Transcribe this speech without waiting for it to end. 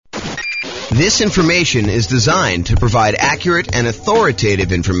This information is designed to provide accurate and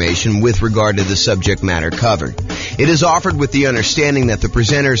authoritative information with regard to the subject matter covered. It is offered with the understanding that the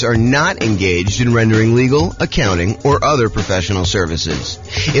presenters are not engaged in rendering legal, accounting, or other professional services.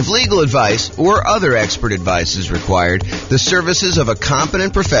 If legal advice or other expert advice is required, the services of a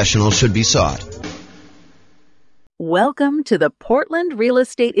competent professional should be sought. Welcome to the Portland Real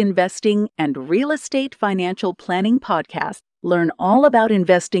Estate Investing and Real Estate Financial Planning Podcast. Learn all about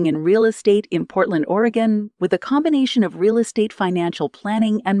investing in real estate in Portland, Oregon, with a combination of real estate financial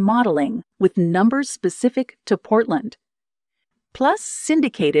planning and modeling with numbers specific to Portland. Plus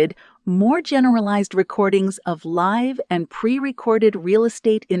syndicated, more generalized recordings of live and pre-recorded real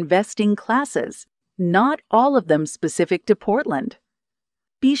estate investing classes, not all of them specific to Portland.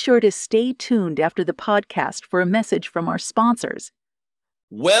 Be sure to stay tuned after the podcast for a message from our sponsors.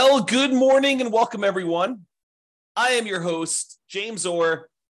 Well, good morning and welcome, everyone. I am your host, James Orr,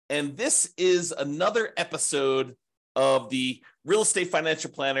 and this is another episode of the Real Estate Financial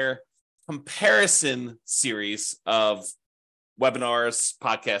Planner comparison series of webinars,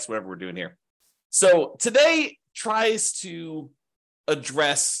 podcasts, whatever we're doing here. So today tries to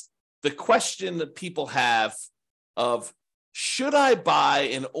address the question that people have of, should I buy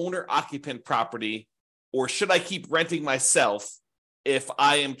an owner-occupant property or should I keep renting myself if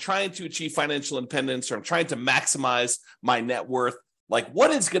I am trying to achieve financial independence or I'm trying to maximize my net worth? Like,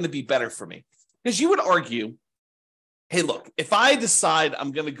 what is going to be better for me? Because you would argue, hey, look, if I decide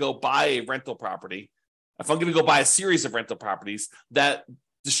I'm going to go buy a rental property, if I'm going to go buy a series of rental properties, that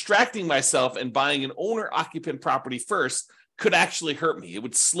distracting myself and buying an owner-occupant property first could actually hurt me. It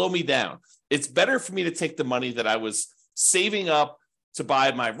would slow me down. It's better for me to take the money that I was saving up to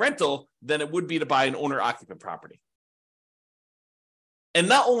buy my rental than it would be to buy an owner-occupant property. And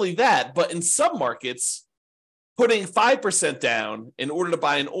not only that, but in some markets, putting 5% down in order to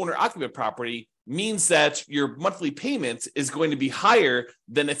buy an owner-occupant property means that your monthly payment is going to be higher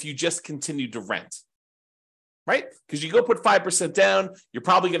than if you just continued to rent, right? Because you go put 5% down, you're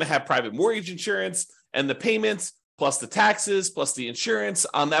probably going to have private mortgage insurance, and the payments plus the taxes plus the insurance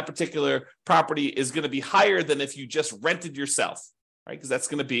on that particular property is going to be higher than if you just rented yourself, right? Because that's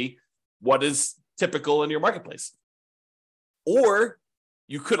going to be what is typical in your marketplace. Or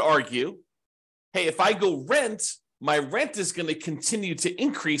you could argue, hey, if I go rent, my rent is going to continue to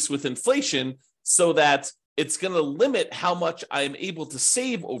increase with inflation so that it's going to limit how much I'm able to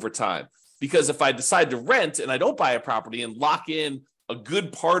save over time. Because if I decide to rent and I don't buy a property and lock in a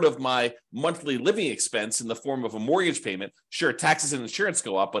good part of my monthly living expense in the form of a mortgage payment, sure, taxes and insurance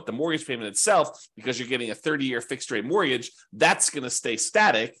go up, but the mortgage payment itself, because you're getting a 30-year fixed rate mortgage, that's going to stay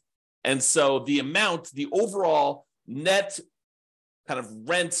static. And so the overall net kind of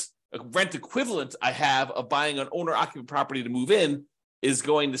rent equivalent I have of buying an owner-occupant property to move in is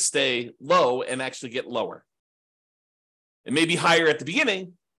going to stay low and actually get lower. It may be higher at the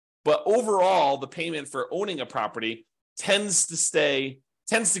beginning, but overall, the payment for owning a property tends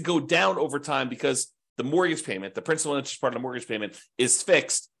to go down over time because the mortgage payment, the principal and interest part of the mortgage payment, is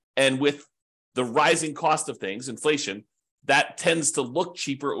fixed. And with the rising cost of things, inflation, that tends to look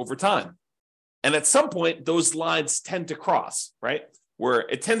cheaper over time. And at some point, those lines tend to cross, right? Where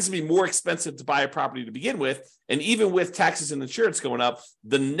it tends to be more expensive to buy a property to begin with. And even with taxes and insurance going up,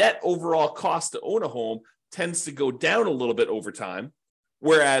 the net overall cost to own a home tends to go down a little bit over time.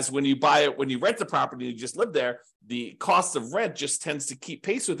 Whereas when you rent the property and you just live there, the cost of rent just tends to keep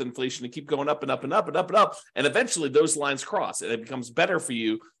pace with inflation and keep going up and up and up and up and up. And eventually those lines cross and it becomes better for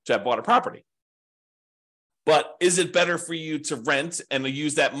you to have bought a property. But is it better for you to rent and to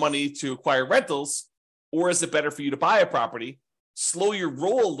use that money to acquire rentals? Or is it better for you to buy a property, slow your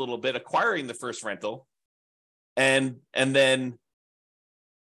roll a little bit, acquiring the first rental, and then,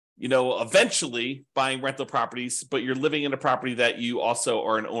 eventually buying rental properties, but you're living in a property that you also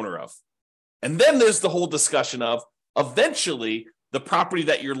are an owner of? And then there's the whole discussion of eventually the property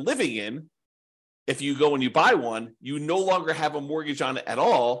that you're living in, if you go and you buy one, you no longer have a mortgage on it at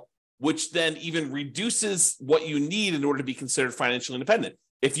all, which then even reduces what you need in order to be considered financially independent.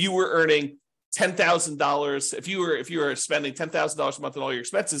 If you were earning $10,000, if you were spending $10,000 a month on all your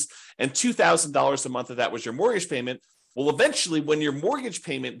expenses and $2,000 a month of that was your mortgage payment, well, eventually when your mortgage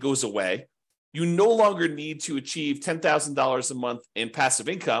payment goes away, you no longer need to achieve $10,000 a month in passive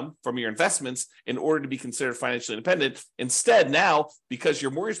income from your investments in order to be considered financially independent. Instead, now, because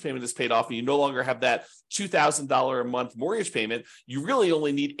your mortgage payment is paid off and you no longer have that $2,000 a month mortgage payment, you really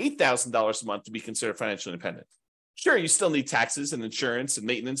only need $8,000 a month to be considered financially independent. Sure, you still need taxes and insurance and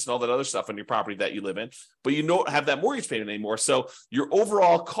maintenance and all that other stuff on your property that you live in, but you don't have that mortgage payment anymore. So your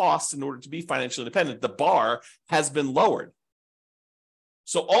overall cost in order to be financially independent, the bar has been lowered.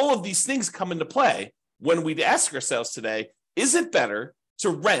 So all of these things come into play when we ask ourselves today, is it better to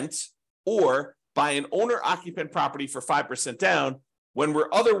rent or buy an owner-occupant property for 5% down when we're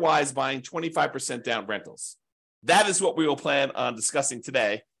otherwise buying 25% down rentals? That is what we will plan on discussing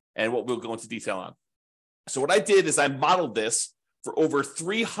today and what we'll go into detail on. So what I did is I modeled this for over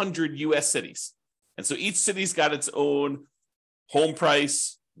 300 US cities. And so each city's got its own home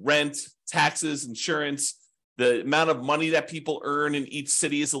price, rent, taxes, insurance. The amount of money that people earn in each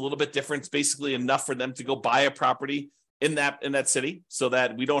city is a little bit different. It's basically enough for them to go buy a property in that city, so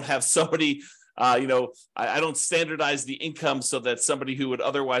that we don't have somebody, I don't standardize the income so that somebody who would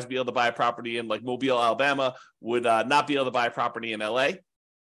otherwise be able to buy a property in like Mobile, Alabama would not be able to buy a property in LA.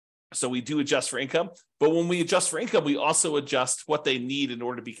 So we do adjust for income. But when we adjust for income, we also adjust what they need in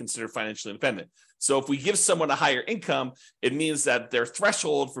order to be considered financially independent. So if we give someone a higher income, it means that their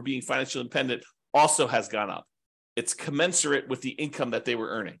threshold for being financially independent also has gone up. It's commensurate with the income that they were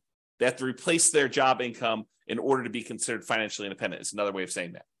earning. They have to replace their job income in order to be considered financially independent. It's another way of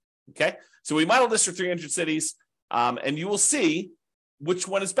saying that. Okay. So we modeled this for 300 cities, and you will see which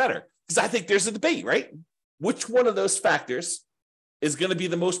one is better. Because I think there's a debate, right? Which one of those factors is going to be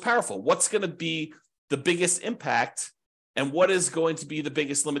the most powerful? What's going to be the biggest impact? And what is going to be the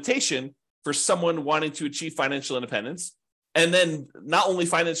biggest limitation for someone wanting to achieve financial independence? And then not only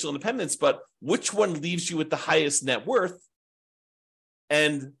financial independence, but which one leaves you with the highest net worth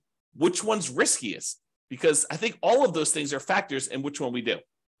and which one's riskiest? Because I think all of those things are factors in which one we do.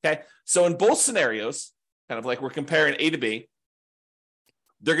 Okay. So in both scenarios, kind of like we're comparing A to B,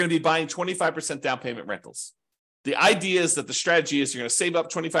 they're going to be buying 25% down payment rentals. The idea is that the strategy is you're going to save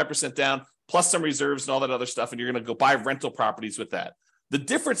up 25% down plus some reserves and all that other stuff, and you're going to go buy rental properties with that. The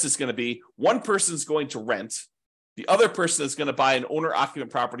difference is going to be one person's going to rent. The other person is going to buy an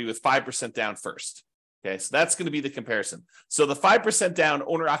owner-occupant property with 5% down first. Okay, so that's going to be the comparison. So the 5% down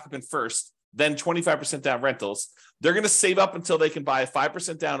owner-occupant first, then 25% down rentals. They're going to save up until they can buy a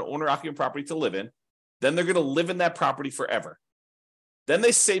 5% down owner-occupant property to live in. Then they're going to live in that property forever. Then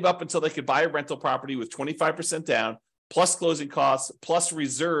they save up until they could buy a rental property with 25% down, plus closing costs, plus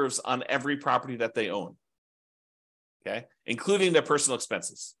reserves on every property that they own. Okay, including their personal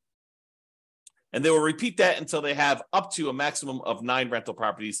expenses. And they will repeat that until they have up to a maximum of 9 rental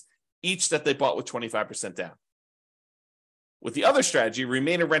properties, each that they bought with 25% down. With the other strategy,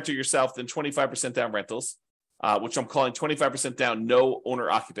 remain a renter yourself, then 25% down rentals, which I'm calling 25% down, no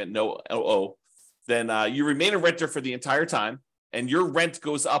owner-occupant, no OO. Then you remain a renter for the entire time, and your rent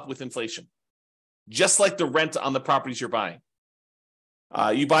goes up with inflation, just like the rent on the properties you're buying.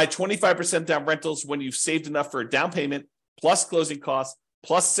 You buy 25% down rentals when you've saved enough for a down payment, plus closing costs,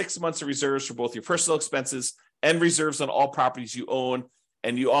 plus 6 months of reserves for both your personal expenses and reserves on all properties you own.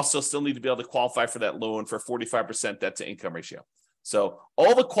 And you also still need to be able to qualify for that loan for 45% debt to income ratio. So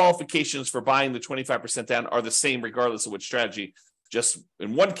all the qualifications for buying the 25% down are the same regardless of which strategy. Just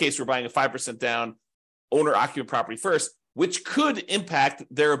in one case, we're buying a 5% down owner-occupant property first, which could impact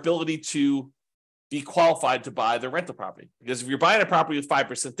their ability to be qualified to buy the rental property. Because if you're buying a property with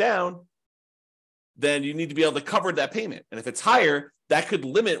 5% down, then you need to be able to cover that payment. And if it's higher, that could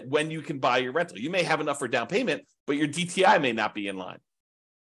limit when you can buy your rental. You may have enough for down payment, but your DTI may not be in line.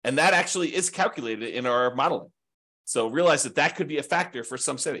 And that actually is calculated in our modeling. So realize that that could be a factor for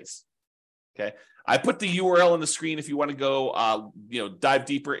some cities. Okay. I put the URL on the screen if you want to go, dive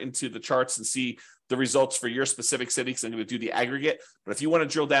deeper into the charts and see the results for your specific city, because I'm going to do the aggregate. But if you want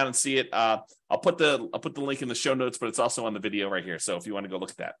to drill down and see it, I'll put the link in the show notes, but it's also on the video right here. So if you want to go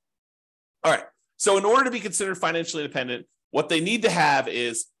look at that. All right. So in order to be considered financially independent, what they need to have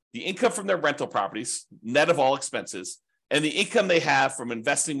is the income from their rental properties, net of all expenses, and the income they have from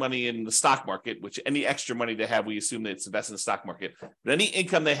investing money in the stock market, which any extra money they have, we assume that it's invested in the stock market. But any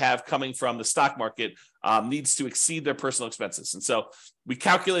income they have coming from the stock market needs to exceed their personal expenses. And so we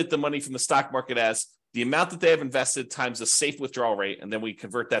calculate the money from the stock market as the amount that they have invested times a safe withdrawal rate, and then we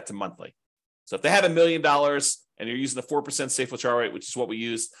convert that to monthly. So if they had $1 million and you're using the 4% safe withdrawal rate, which is what we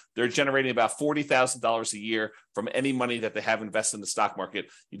use, they're generating about $40,000 a year from any money that they have invested in the stock market.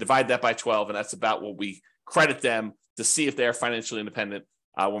 You divide that by 12, and that's about what we credit them to see if they are financially independent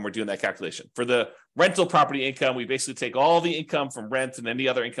when we're doing that calculation. For the rental property income, we basically take all the income from rent and any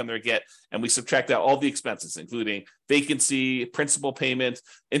other income they get, and we subtract out all the expenses, including vacancy, principal payment,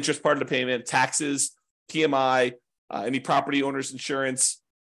 interest part of the payment, taxes, PMI, any property owner's insurance,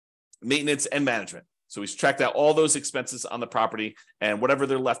 maintenance, and management. So we subtract out all those expenses on the property, and whatever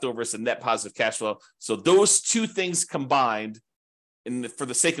they're left over is a net positive cash flow. So those two things combined, for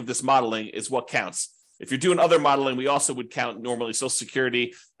the sake of this modeling, is what counts. If you're doing other modeling, we also would count normally Social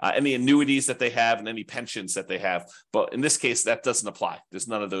Security, any annuities that they have, and any pensions that they have. But in this case, that doesn't apply. There's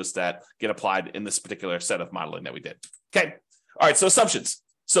none of those that get applied in this particular set of modeling that we did. Okay. All right. So assumptions.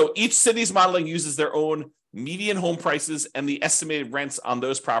 So each city's modeling uses their own median home prices and the estimated rents on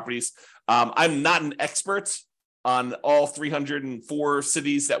those properties. I'm not an expert on all 304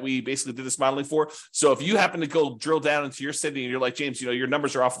 cities that we basically did this modeling for. So if you happen to go drill down into your city and you're like, James, your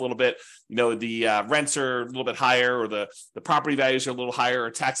numbers are off a little bit, the rents are a little bit higher, or the property values are a little higher, or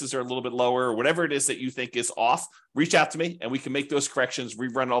taxes are a little bit lower, or whatever it is that you think is off, reach out to me and we can make those corrections,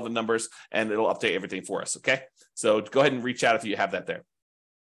 rerun all the numbers, and it'll update everything for us. Okay. So go ahead and reach out if you have that there.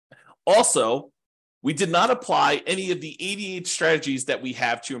 Also, we did not apply any of the 88 strategies that we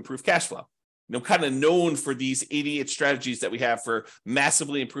have to improve cash flow. Kind of known for these 88 strategies that we have for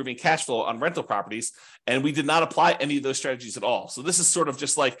massively improving cash flow on rental properties. And we did not apply any of those strategies at all. So this is sort of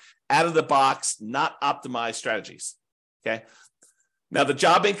just like out of the box, not optimized strategies. Okay. Now the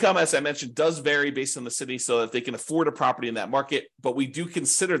job income, as I mentioned, does vary based on the city so that they can afford a property in that market. But we do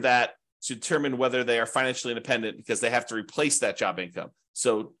consider that to determine whether they are financially independent, because they have to replace that job income.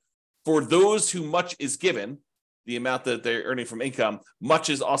 So for those who much is given, the amount that they're earning from income, much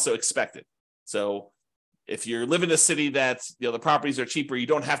is also expected. So if you're living in a city that the properties are cheaper, you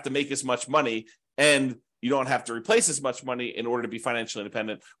don't have to make as much money and you don't have to replace as much money in order to be financially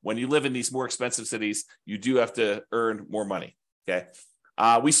independent. When you live in these more expensive cities, you do have to earn more money. Okay.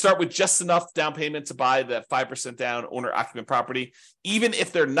 We start with just enough down payment to buy the 5% down owner-occupant property. Even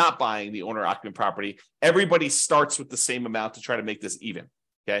if they're not buying the owner-occupant property, everybody starts with the same amount to try to make this even.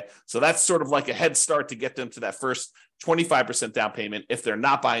 Okay. So that's sort of like a head start to get them to that first 25% down payment if they're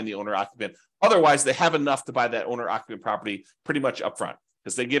not buying the owner-occupant. Otherwise, they have enough to buy that owner-occupant property pretty much upfront,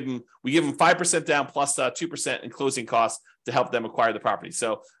 because we give them 5% down plus 2% in closing costs to help them acquire the property.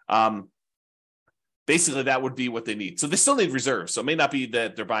 So basically, that would be what they need. So they still need reserves. So it may not be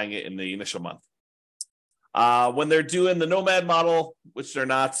that they're buying it in the initial month. When they're doing the nomad model, which they're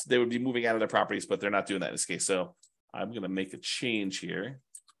not, they would be moving out of their properties, but they're not doing that in this case. So I'm going to make a change here.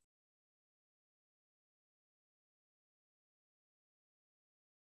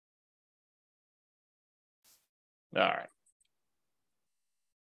 All right.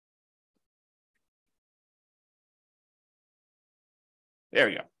 There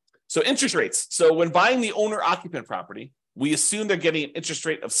we go. So interest rates. So when buying the owner-occupant property, we assume they're getting an interest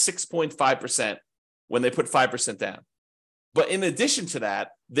rate of 6.5% when they put 5% down. But in addition to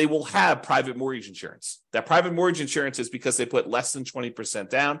that, they will have private mortgage insurance. That private mortgage insurance is because they put less than 20%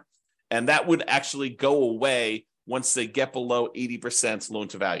 down, and that would actually go away once they get below 80% loan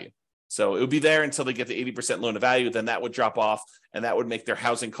to value. So it would be there until they get to 80% loan to value, then that would drop off, and that would make their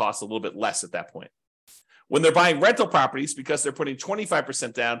housing costs a little bit less at that point. When they're buying rental properties, because they're putting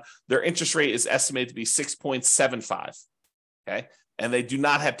 25% down, their interest rate is estimated to be 6.75, okay? And they do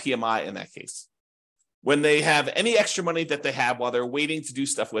not have PMI in that case. When they have any extra money that they have while they're waiting to do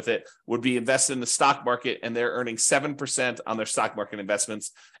stuff with it, would be invested in the stock market, and they're earning 7% on their stock market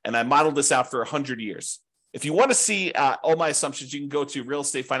investments. And I modeled this out for 100 years. If you want to see all my assumptions, you can go to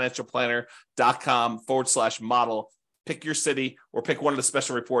realestatefinancialplanner.com/model, pick your city or pick one of the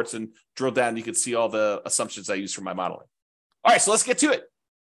special reports and drill down. You can see all the assumptions I use for my modeling. All right, so let's get to it.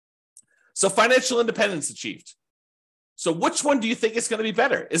 So financial independence achieved. So which one do you think is going to be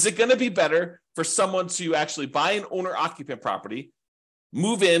better? Is it going to be better for someone to actually buy an owner-occupant property,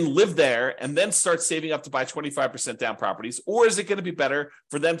 move in, live there, and then start saving up to buy 25% down properties? Or is it going to be better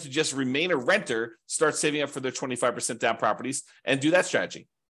for them to just remain a renter, start saving up for their 25% down properties, and do that strategy?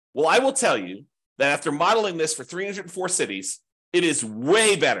 Well, I will tell you that after modeling this for 304 cities, it is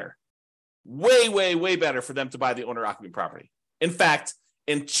way better, way better for them to buy the owner-occupant property. In fact,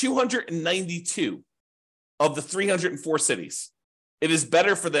 in 292 of the 304 cities, it is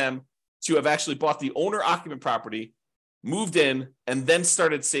better for them to have actually bought the owner-occupant property, moved in, and then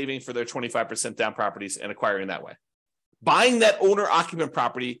started saving for their 25% down properties and acquiring that way. Buying that owner-occupant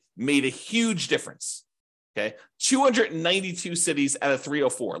property made a huge difference. Okay, 292 cities out of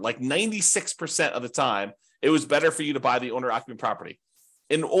 304, like 96% of the time, it was better for you to buy the owner-occupant property.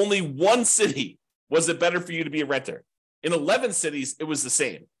 In only one city was it better for you to be a renter. In 11 cities, it was the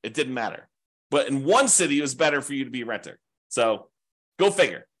same. It didn't matter. But in one city, it was better for you to be a renter. So go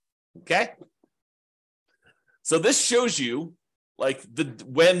figure. Okay. So this shows you like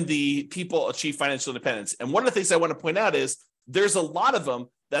when the people achieve financial independence. And one of the things I want to point out is there's a lot of them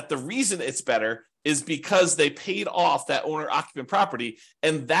that the reason it's better is because they paid off that owner-occupant property,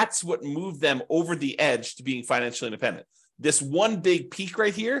 and that's what moved them over the edge to being financially independent. This one big peak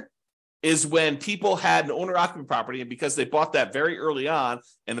right here is when people had an owner-occupant property, and because they bought that very early on,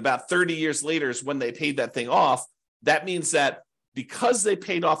 and about 30 years later is when they paid that thing off, that means that because they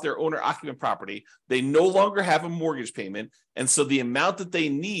paid off their owner-occupant property, they no longer have a mortgage payment, and so the amount that they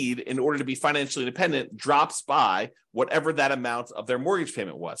need in order to be financially independent drops by whatever that amount of their mortgage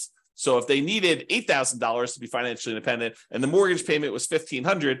payment was. So if they needed $8,000 to be financially independent and the mortgage payment was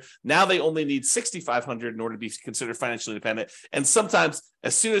 $1,500, now they only need $6,500 in order to be considered financially independent. And sometimes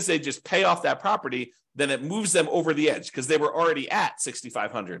as soon as they just pay off that property, then it moves them over the edge because they were already at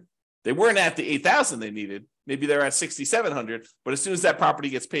 $6,500. They weren't at the $8,000 they needed. Maybe they're at $6,700, but as soon as that property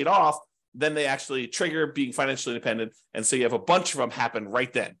gets paid off, then they actually trigger being financially independent. And so you have a bunch of them happen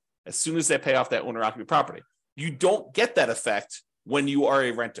right then, as soon as they pay off that owner-occupant property. You don't get that effect when you are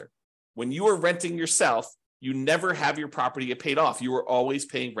a renter. When you are renting yourself, you never have your property get paid off. You are always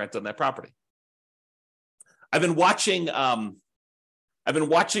paying rent on that property. I've been watching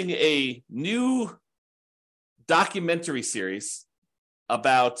a new documentary series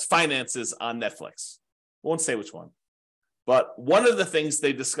about finances on Netflix. I won't say which one, but one of the things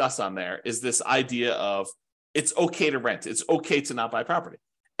they discuss on there is this idea of it's okay to rent. It's okay to not buy property.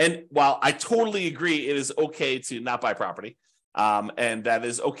 And while I totally agree it is okay to not buy property, and that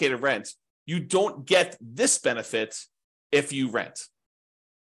is okay to rent, you don't get this benefit if you rent.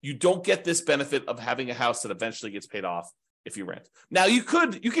 You don't get this benefit of having a house that eventually gets paid off if you rent. Now, you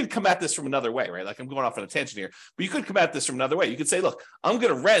could come at this from another way, right? Like I'm going off on a tangent here, but you could come at this from another way. You could say, look, I'm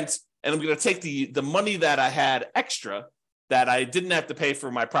going to rent and I'm going to take the money that I had extra that I didn't have to pay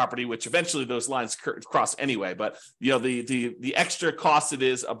for my property, which eventually those lines cross anyway. But the extra cost it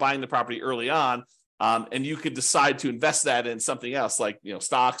is of buying the property early on, and you could decide to invest that in something else like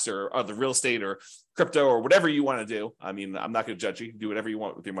stocks or other real estate or crypto or whatever you want to do. I mean, I'm not going to judge you. You can do whatever you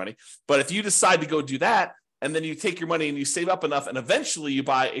want with your money. But if you decide to go do that, and then you take your money and you save up enough, and eventually you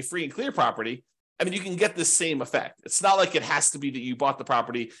buy a free and clear property, I mean, you can get the same effect. It's not like it has to be that you bought the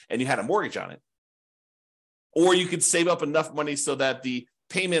property and you had a mortgage on it. Or you could save up enough money so that the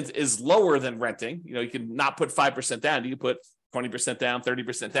payment is lower than renting. You can not put 5% down. You can put 20% down,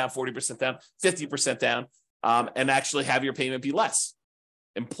 30% down, 40% down, 50% down, and actually have your payment be less.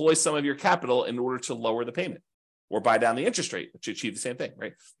 Employ some of your capital in order to lower the payment, or buy down the interest rate to achieve the same thing,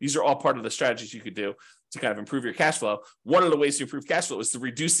 right? These are all part of the strategies you could do to kind of improve your cash flow. One of the ways to improve cash flow is to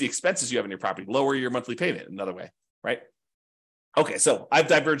reduce the expenses you have in your property, lower your monthly payment, another way, right? Okay, so I've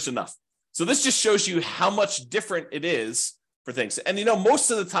diverged enough. So this just shows you how much different it is for things. And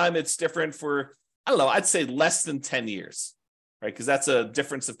most of the time it's different for, I'd say less than 10 years, right? Because that's a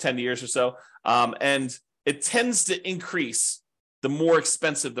difference of 10 years or so. And it tends to increase the more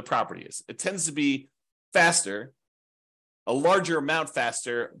expensive the property is. It tends to be faster, a larger amount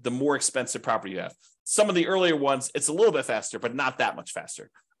faster, the more expensive property you have. Some of the earlier ones, it's a little bit faster, but not that much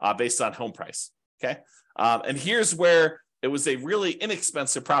faster based on home price, okay? And here's where it was a really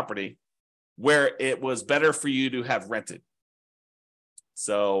inexpensive property where it was better for you to have rented.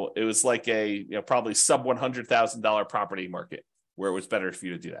 So it was like a probably sub $100,000 property market where it was better for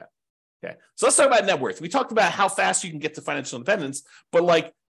you to do that. Okay, so let's talk about net worth. We talked about how fast you can get to financial independence,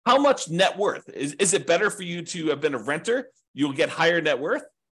 but how much net worth? Is it better for you to have been a renter? You'll get higher net worth?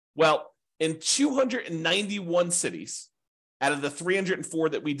 Well, in 291 cities out of the 304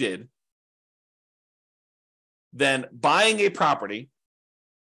 that we did, then buying a property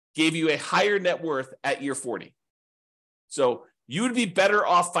gave you a higher net worth at year 40. So you would be better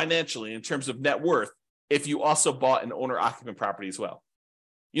off financially in terms of net worth if you also bought an owner-occupant property as well.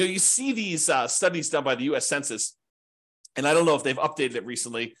 You see these studies done by the U.S. Census, and I don't know if they've updated it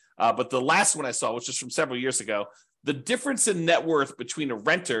recently, but the last one I saw, which is from several years ago, the difference in net worth between a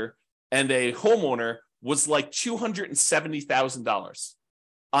renter and a homeowner was like $270,000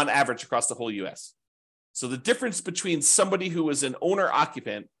 on average across the whole U.S. So the difference between somebody who was an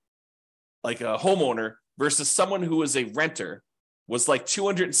owner-occupant, like a homeowner, versus someone who was a renter was like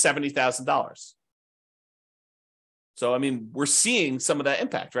 $270,000. So, we're seeing some of that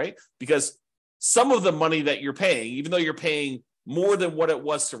impact, right? Because some of the money that you're paying, even though you're paying more than what it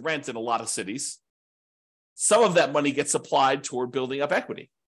was to rent in a lot of cities, some of that money gets applied toward building up equity,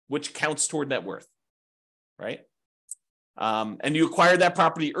 which counts toward net worth, right? And you acquired that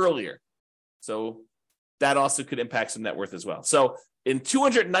property earlier. So that also could impact some net worth as well. So in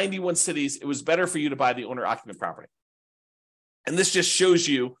 291 cities, it was better for you to buy the owner-occupant property. And this just shows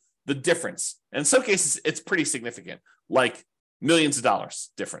you the difference. And in some cases, it's pretty significant, like millions of dollars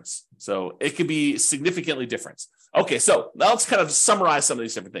difference. So it could be significantly different. Okay, so now let's kind of summarize some of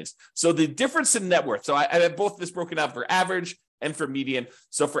these different things. So the difference in net worth. So I have both this broken out for average and for median.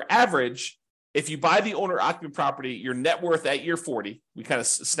 So for average, if you buy the owner-occupant property, your net worth at year 40, we kind of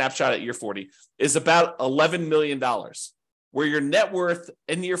snapshot at year 40, is about $11 million. Where your net worth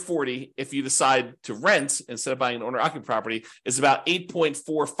in year 40, if you decide to rent instead of buying an owner-occupant property, is about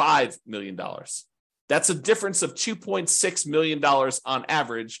 $8.45 million. That's a difference of $2.6 million on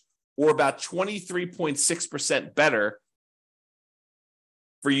average, or about 23.6% better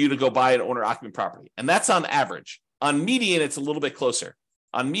for you to go buy an owner-occupant property. And that's on average. On median, it's a little bit closer.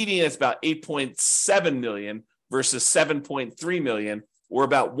 On median, it's about 8.7 million versus 7.3 million, or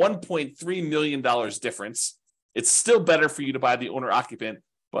about $1.3 million difference. It's still better for you to buy the owner-occupant,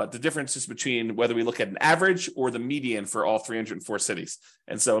 but the difference is between whether we look at an average or the median for all 304 cities.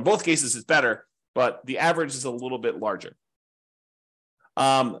 And so in both cases, it's better, but the average is a little bit larger.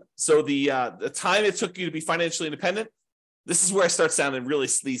 So the time it took you to be financially independent, this is where I start sounding really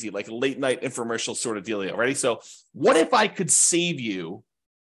sleazy, like a late night infomercial sort of dealio. Ready? So what if I could save you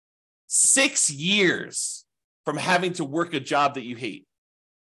 6 years from having to work a job that you hate?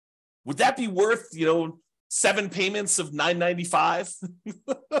 Would that be worth, 7 payments of $995?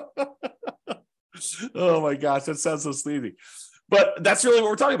 Oh my gosh, that sounds so sleazy. But that's really what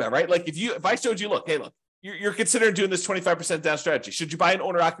we're talking about, right? Like if I showed you, look, you're considering doing this 25% down strategy. Should you buy an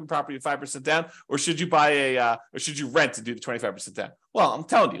owner-occupant property at 5% down, or should you buy or should you rent to do the 25% down? Well, I'm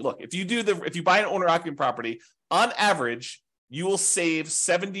telling you, look, if you buy an owner-occupant property, on average, you will save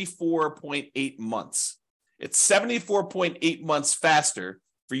 74.8 months. It's 74.8 months faster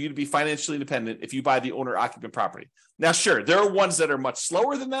for you to be financially independent if you buy the owner-occupant property. Now, sure, there are ones that are much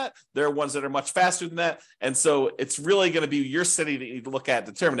slower than that. There are ones that are much faster than that. And so it's really going to be your city that you need to look at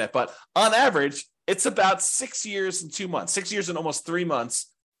to determine that. But on average, it's about 6 years and 2 months, 6 years and almost 3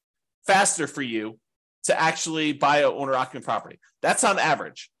 months faster for you to actually buy an owner-occupant property. That's on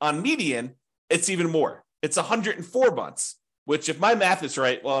average. On median, it's even more. It's 104 months, which if my math is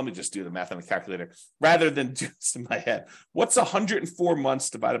right, well, let me just do the math on the calculator rather than do this in my head. What's 104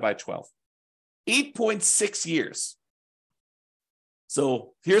 months divided by 12? 8.6 years.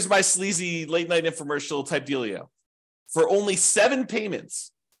 So here's my sleazy late night infomercial type dealio. For only 7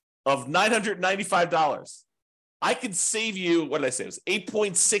 payments of $995, I could save you, what did I say? It was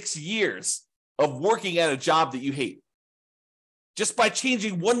 8.6 years of working at a job that you hate, just by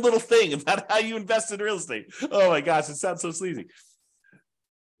changing one little thing about how you invest in real estate. Oh my gosh, it sounds so sleazy.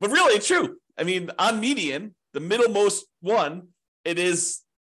 But really, it's true. I mean, on median, the middlemost one, it is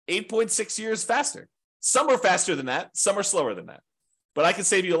 8.6 years faster. Some are faster than that. Some are slower than that. But I can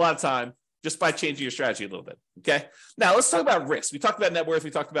save you a lot of time just by changing your strategy a little bit. Okay. Now let's talk about risk. We talked about net worth.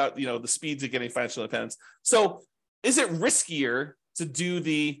 We talked about, the speeds of getting financial independence. So is it riskier to do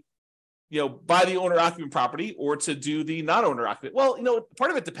the, buy the owner-occupant property or to do the non-owner-occupant? Well,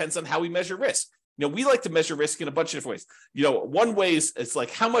 part of it depends on how we measure risk. We like to measure risk in a bunch of different ways. One way is it's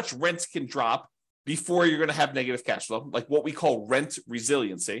like how much rent can drop before you're going to have negative cash flow, like what we call rent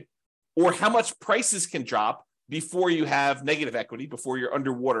resiliency, or how much prices can drop before you have negative equity, before you're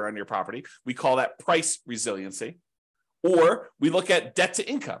underwater on your property. We call that price resiliency. Or we look at debt to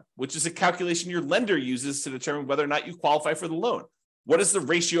income, which is a calculation your lender uses to determine whether or not you qualify for the loan. What is the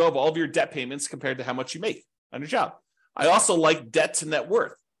ratio of all of your debt payments compared to how much you make on your job? I also like debt to net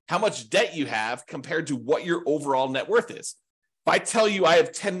worth, how much debt you have compared to what your overall net worth is. If I tell you I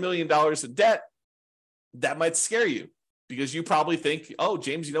have $10 million in debt, that might scare you because you probably think, oh,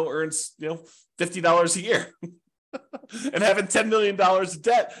 James, earns, $50 a year. And having $10 million of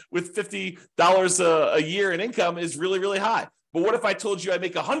debt with $50 a year in income is really, really high. But what if I told you I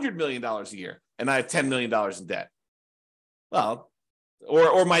make $100 million a year and I have $10 million in debt? Well,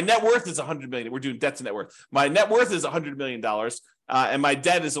 or my net worth is $100 million. We're doing debt to net worth. My net worth is $100 million and my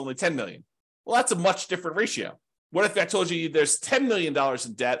debt is only $10 million. Well, that's a much different ratio. What if I told you there's $10 million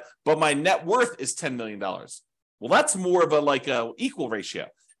in debt, but my net worth is $10 million? Well, that's more of a equal ratio.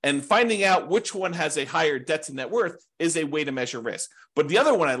 And finding out which one has a higher debt to net worth is a way to measure risk. But the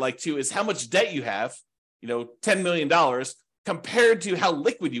other one I like too is how much debt you have, $10 million compared to how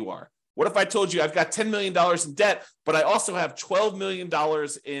liquid you are. What if I told you I've got $10 million in debt, but I also have $12 million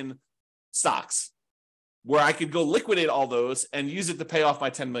in stocks where I could go liquidate all those and use it to pay off my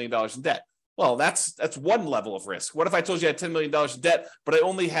 $10 million in debt? Well, that's one level of risk. What if I told you I had $10 million in debt, but I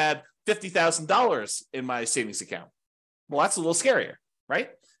only had $50,000 in my savings account? Well, that's a little scarier, right?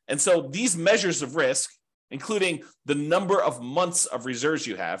 And so these measures of risk, including the number of months of reserves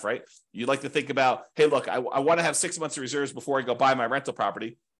you have, right? You like to think about, hey, look, I want to have 6 months of reserves before I go buy my rental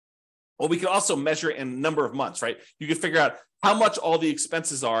property. Well, we can also measure in number of months, right? You can figure out how much all the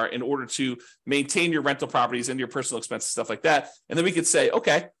expenses are in order to maintain your rental properties and your personal expenses, stuff like that. And then we could say,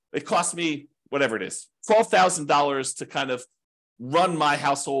 okay, it cost me whatever it is, $12,000 to kind of run my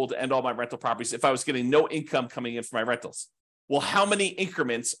household and all my rental properties if I was getting no income coming in from my rentals? Well, how many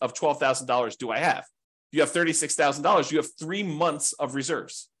increments of $12,000 do I have? You have $36,000. You have 3 months of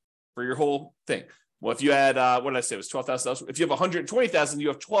reserves for your whole thing. Well, if you had, what did I say? It was $12,000. If you have $120,000, you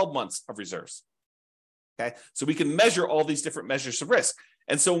have 12 months of reserves. Okay. So we can measure all these different measures of risk.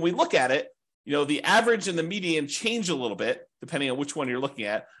 And so when we look at it, the average and the median change a little bit depending on which one you're looking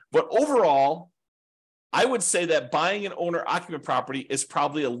at. But overall, I would say that buying an owner-occupant property is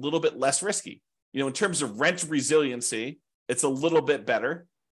probably a little bit less risky. In terms of rent resiliency, it's a little bit better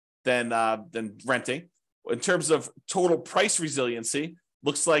than renting. In terms of total price resiliency,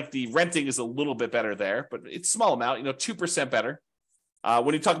 looks like the renting is a little bit better there, but it's a small amount, 2% better.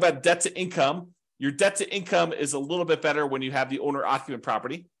 When you talk about debt to income, your debt to income is a little bit better when you have the owner-occupant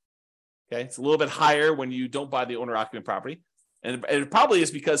property. Okay, it's a little bit higher when you don't buy the owner-occupant property. And it probably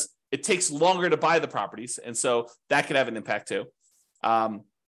is because it takes longer to buy the properties. And so that can have an impact too. And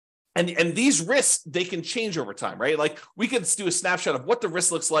these risks, they can change over time, right? Like we could do a snapshot of what the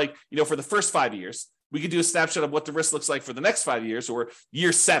risk looks like, for the first 5 years. We could do a snapshot of what the risk looks like for the next 5 years or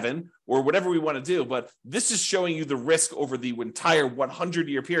year 7 or whatever we want to do. But this is showing you the risk over the entire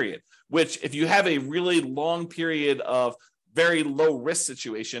 100-year period, which if you have a really long period of very low risk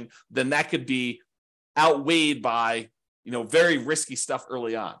situation, then that could be outweighed by, very risky stuff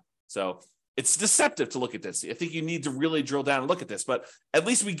early on. So it's deceptive to look at this. I think you need to really drill down and look at this, but at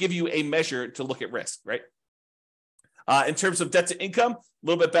least we give you a measure to look at risk, right? In terms of debt to income, a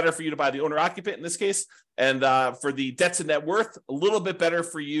little bit better for you to buy the owner occupant in this case. And for the debt to net worth, a little bit better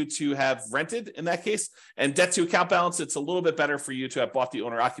for you to have rented in that case. And debt to account balance, it's a little bit better for you to have bought the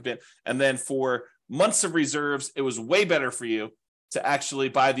owner occupant. And then for months of reserves, it was way better for you to actually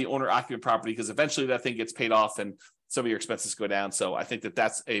buy the owner occupant property because eventually that thing gets paid off and some of your expenses go down. So I think that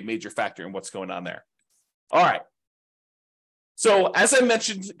that's a major factor in what's going on there. All right. So as I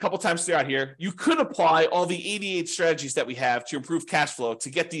mentioned a couple times throughout here, you could apply all the 88 strategies that we have to improve cash flow to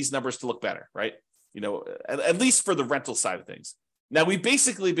get these numbers to look better, right? At least for the rental side of things. Now, we've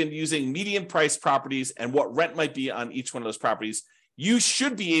basically been using median price properties and what rent might be on each one of those properties. You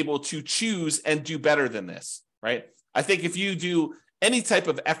should be able to choose and do better than this, right? I think if you do any type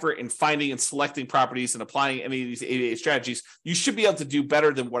of effort in finding and selecting properties and applying any of these 88 strategies, you should be able to do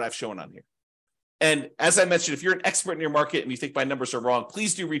better than what I've shown on here. And as I mentioned, if you're an expert in your market and you think my numbers are wrong,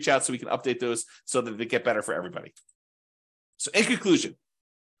 please do reach out so we can update those so that they get better for everybody. So in conclusion,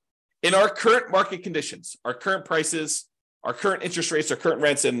 in our current market conditions, our current prices, our current interest rates, our current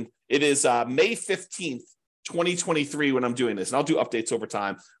rents, and it is May 15th, 2023 when I'm doing this, and I'll do updates over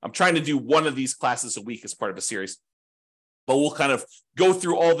time. I'm trying to do one of these classes a week as part of a series. But we'll kind of go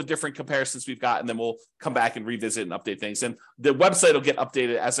through all the different comparisons we've got, and then we'll come back and revisit and update things. And the website will get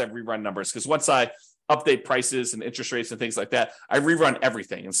updated as I rerun numbers, because once I update prices and interest rates and things like that, I rerun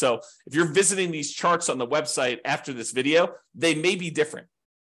everything. And so if you're visiting these charts on the website after this video, they may be different.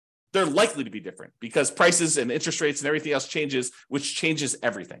 They're likely to be different because prices and interest rates and everything else changes, which changes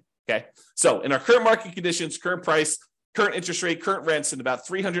everything. Okay. So in our current market conditions, current price, current interest rate, current rents in about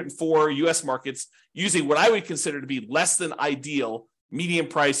 304 US markets using what I would consider to be less than ideal median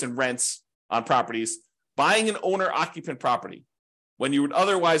price and rents on properties, buying an owner-occupant property when you would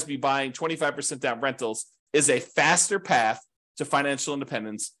otherwise be buying 25% down rentals is a faster path to financial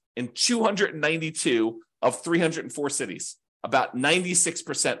independence in 292 of 304 cities, about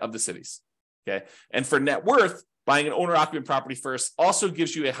 96% of the cities. Okay. And for net worth, buying an owner-occupant property first also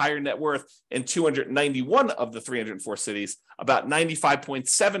gives you a higher net worth in 291 of the 304 cities, about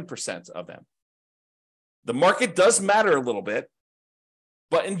 95.7% of them. The market does matter a little bit,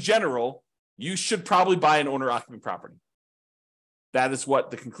 but in general, you should probably buy an owner-occupant property. That is what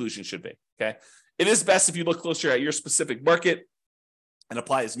the conclusion should be, okay? It is best if you look closer at your specific market and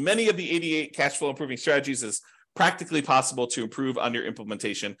apply as many of the 88 cash flow improving strategies as practically possible to improve on your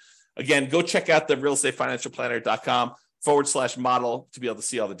implementation. Again, go check out the realestateFinancialPlanner.com/model to be able to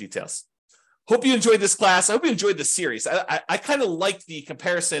see all the details. Hope you enjoyed this class. I hope you enjoyed this series. I kind of like the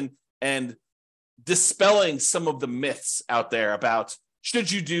comparison and dispelling some of the myths out there about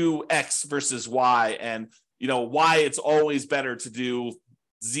should you do X versus Y and why it's always better to do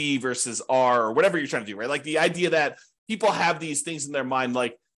Z versus R or whatever you're trying to do, right? Like the idea that people have these things in their mind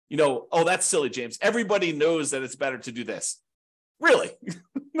like, oh, that's silly, James. Everybody knows that it's better to do this. Really?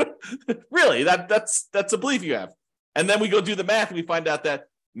 Really? That's a belief you have. And then we go do the math and we find out that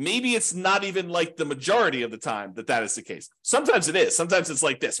maybe it's not even like the majority of the time that is the case. Sometimes it is. Sometimes it's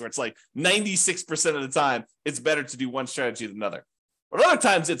like this, where it's like 96% of the time, it's better to do one strategy than another. But other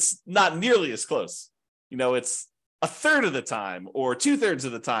times it's not nearly as close. It's a third of the time, or 2/3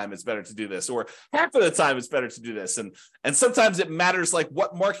 of the time it's better to do this, or half of the time it's better to do this. And sometimes it matters like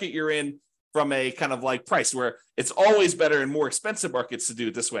what market you're in from a kind of like price, where it's always better in more expensive markets to do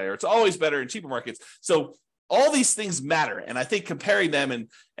it this way, or it's always better in cheaper markets. So all these things matter. And I think comparing them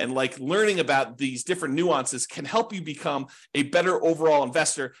and like learning about these different nuances can help you become a better overall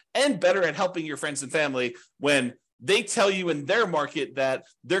investor and better at helping your friends and family when they tell you in their market that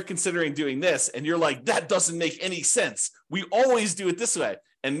they're considering doing this. And you're like, that doesn't make any sense. We always do it this way.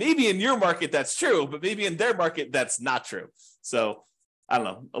 And maybe in your market, that's true, but maybe in their market, that's not true. So I don't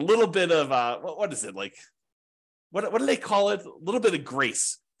know, a little bit of, what is it? Like, what do they call it? A little bit of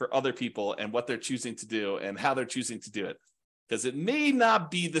grace for other people and what they're choosing to do and how they're choosing to do it. Because it may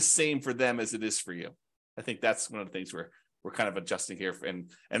not be the same for them as it is for you. I think that's one of the things we're kind of adjusting here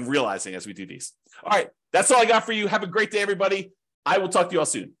and realizing as we do these. All right, that's all I got for you. Have a great day, everybody. I will talk to you all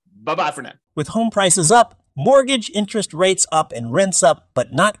soon. Bye-bye for now. With home prices up, mortgage interest rates up, and rents up,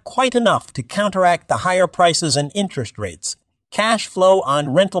 but not quite enough to counteract the higher prices and interest rates, cash flow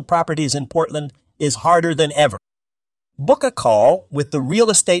on rental properties in Portland is harder than ever. Book a call with the Real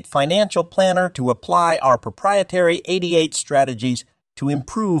Estate Financial Planner to apply our proprietary 88 strategies to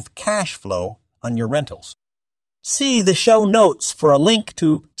improve cash flow on your rentals. See the show notes for a link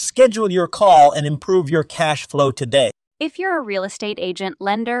to schedule your call and improve your cash flow today. If you're a real estate agent,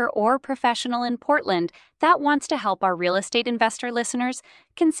 lender, or professional in Portland that wants to help our real estate investor listeners,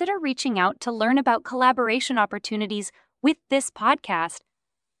 consider reaching out to learn about collaboration opportunities with this podcast.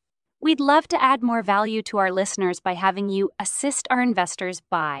 We'd love to add more value to our listeners by having you assist our investors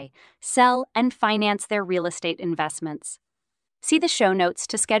buy, sell, and finance their real estate investments. See the show notes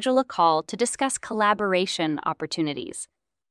to schedule a call to discuss collaboration opportunities.